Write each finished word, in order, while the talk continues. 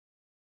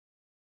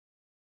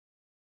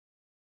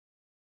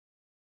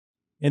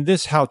In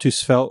this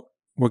How-To-Svelte,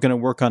 we're going to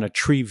work on a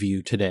tree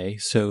view today,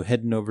 so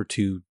heading over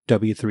to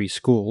W3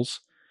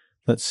 Schools,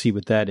 let's see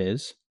what that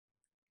is.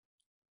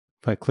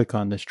 If I click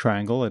on this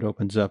triangle, it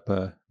opens up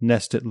a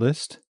nested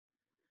list.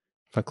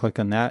 If I click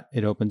on that,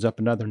 it opens up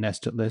another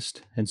nested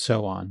list, and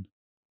so on.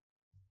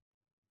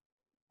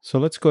 So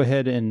let's go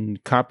ahead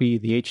and copy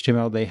the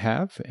HTML they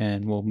have,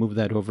 and we'll move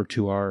that over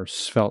to our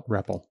Svelte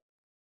REPL.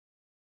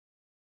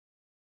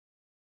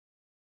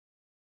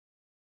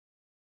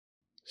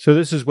 So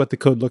this is what the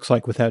code looks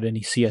like without any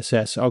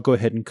CSS. I'll go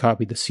ahead and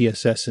copy the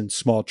CSS in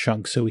small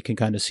chunks so we can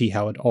kind of see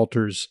how it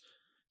alters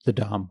the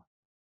DOM.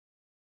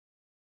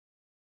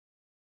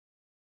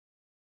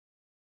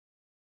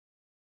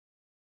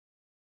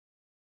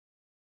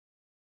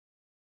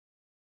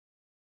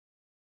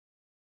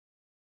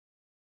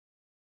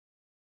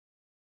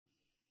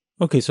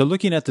 Okay, so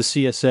looking at the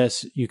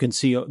CSS, you can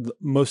see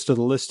most of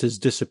the list has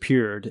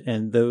disappeared,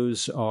 and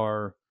those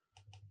are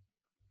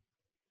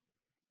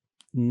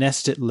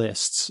nested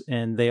lists,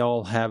 and they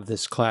all have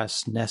this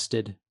class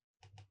nested.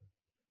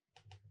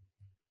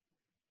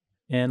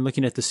 And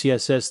looking at the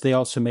CSS, they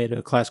also made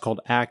a class called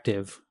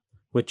active,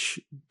 which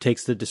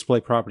takes the display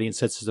property and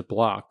sets it as a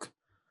block.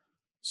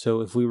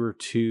 So if we were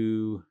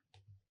to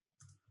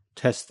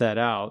test that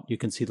out, you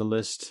can see the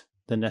list,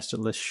 the nested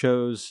list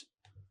shows.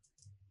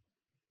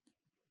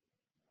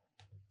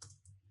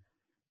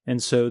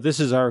 And so this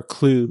is our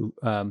clue.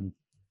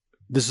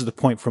 This is the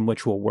point from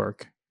which we'll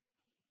work.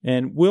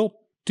 And we'll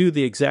do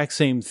the exact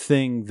same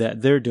thing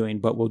that they're doing,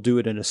 but we'll do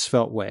it in a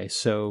Svelte way.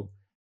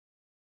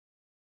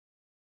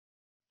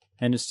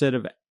 And instead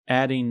of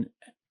adding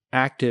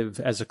active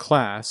as a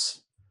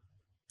class,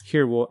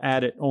 here we'll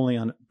add it only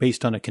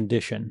based on a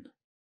condition.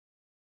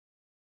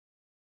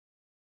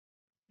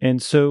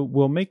 And so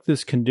we'll make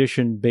this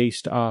condition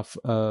based off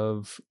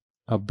of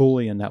a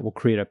Boolean that we'll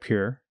create up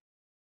here.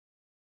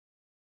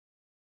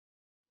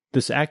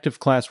 This active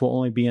class will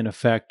only be in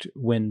effect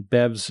when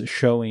bev's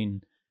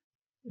showing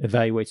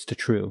evaluates to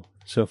true.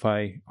 So if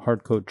I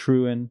hardcode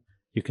true in,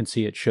 you can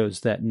see it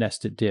shows that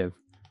nested div.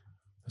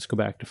 Let's go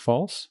back to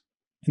false.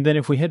 And then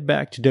if we head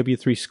back to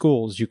W3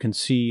 Schools, you can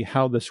see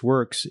how this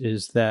works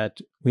is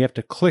that we have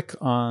to click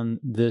on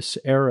this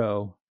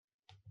arrow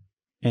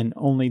and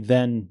only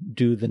then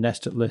do the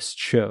nested list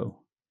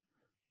show.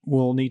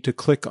 We'll need to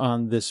click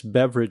on this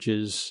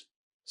beverages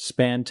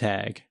span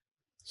tag.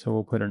 So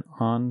we'll put an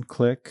on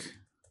click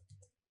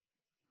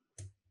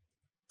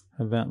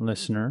event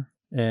listener,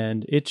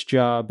 and its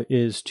job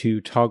is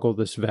to toggle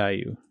this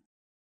value.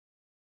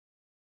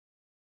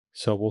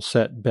 So we'll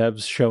set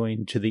bev's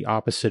showing to the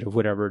opposite of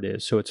whatever it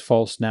is. So it's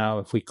false now.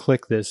 If we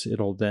click this,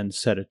 it'll then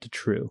set it to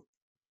true.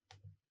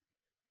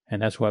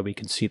 And that's why we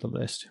can see the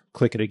list.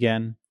 Click it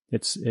again,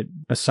 it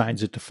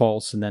assigns it to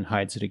false and then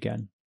hides it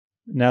again.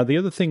 Now the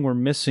other thing we're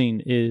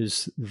missing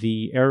is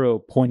the arrow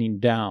pointing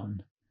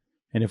down.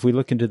 And if we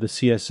look into the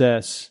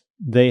CSS,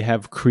 they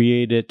have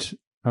created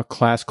a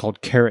class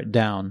called caret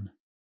down.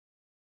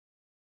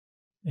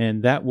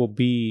 And that will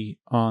be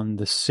on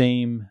the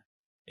same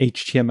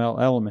HTML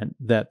element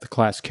that the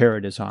class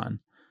caret is on.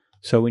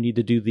 So we need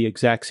to do the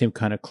exact same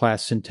kind of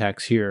class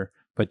syntax here,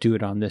 but do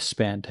it on this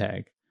span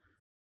tag.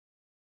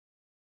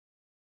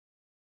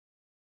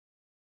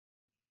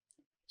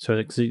 So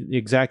it's the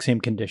exact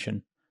same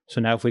condition. So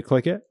now if we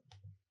click it,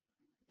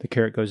 the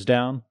caret goes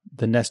down,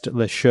 the nested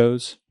list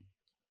shows.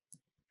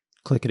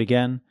 Click it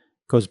again,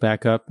 goes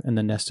back up, and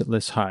the nested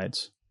list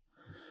hides.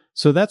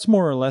 So that's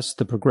more or less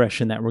the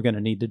progression that we're going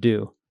to need to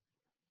do.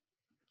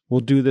 We'll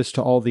do this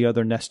to all the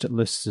other nested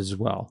lists as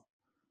well.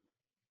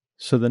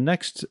 So the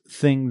next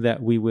thing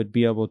that we would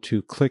be able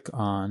to click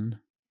on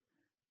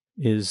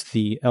is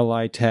the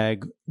li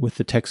tag with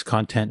the text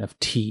content of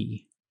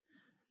t.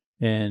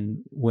 And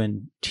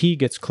when t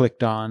gets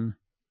clicked on,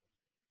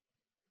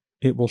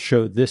 it will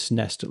show this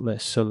nested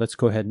list. So let's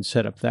go ahead and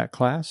set up that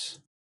class.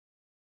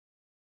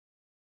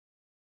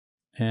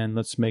 And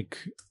let's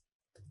make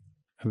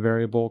a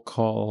variable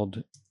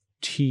called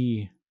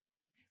t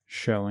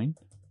showing.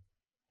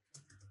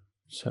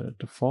 Set it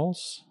to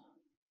false.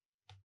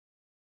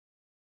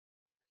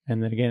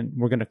 And then again,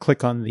 we're going to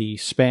click on the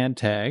span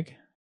tag.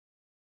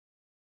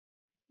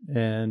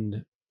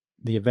 And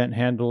the event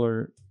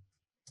handler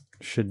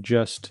should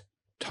just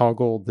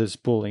toggle this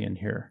Boolean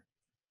here.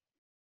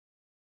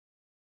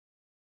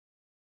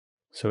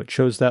 So it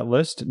shows that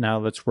list. Now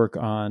let's work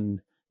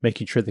on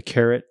making sure the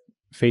caret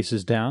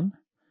faces down.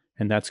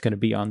 And that's going to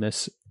be on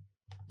this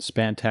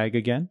span tag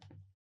again.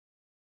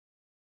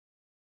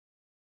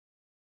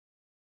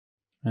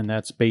 And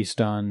that's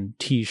based on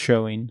t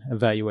showing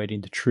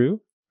evaluating to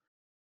true.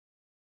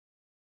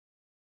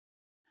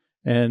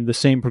 And the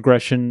same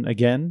progression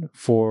again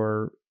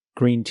for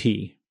green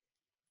t.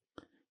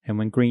 And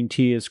when green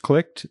t is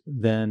clicked,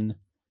 then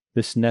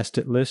this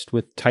nested list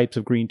with types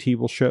of green tea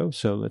will show.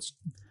 So let's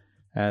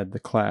add the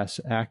class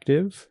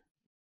active.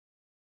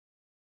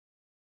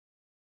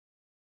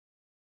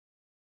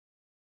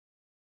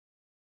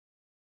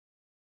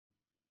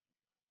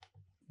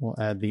 We'll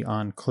add the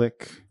on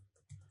click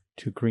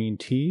to green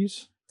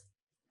teas.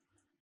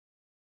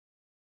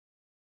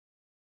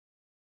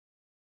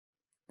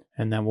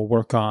 And then we'll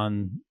work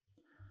on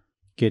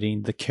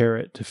getting the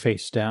caret to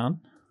face down.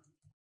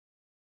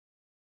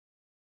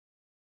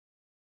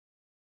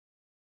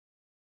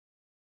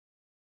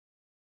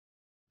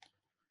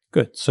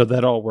 Good, so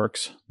that all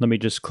works. Let me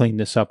just clean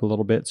this up a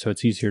little bit so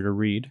it's easier to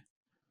read.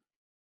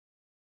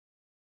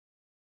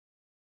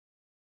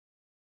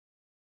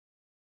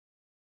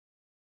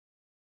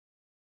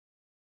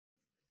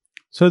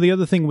 So the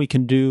other thing we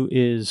can do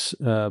is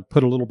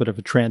put a little bit of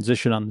a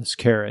transition on this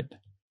caret.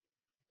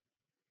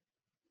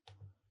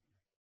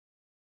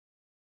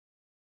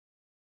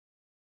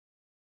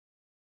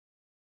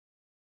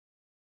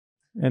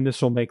 And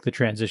this will make the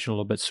transition a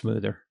little bit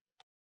smoother.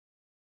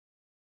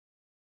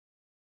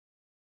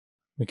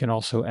 We can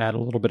also add a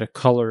little bit of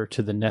color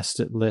to the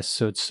nested list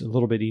so it's a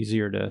little bit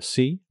easier to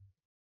see.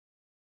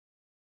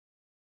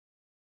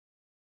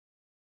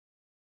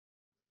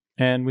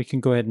 And we can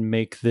go ahead and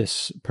make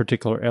this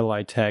particular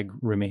li tag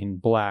remain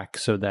black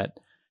so that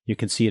you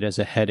can see it as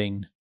a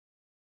heading.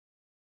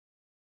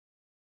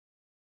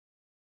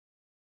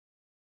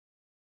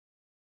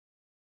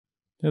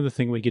 The other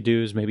thing we could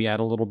do is maybe add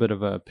a little bit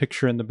of a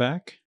picture in the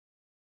back.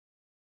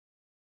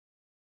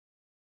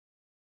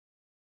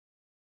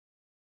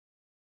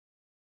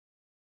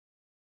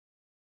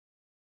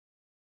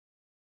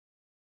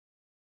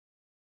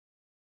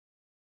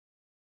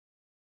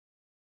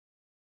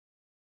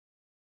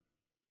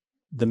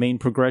 The main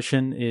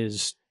progression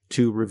is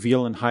to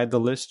reveal and hide the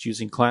list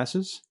using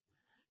classes.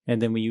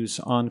 And then we use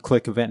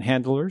on-click event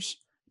handlers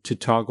to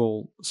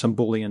toggle some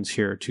booleans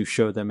here to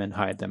show them and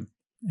hide them.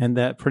 And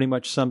that pretty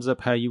much sums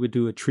up how you would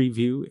do a tree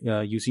view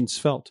using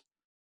Svelte.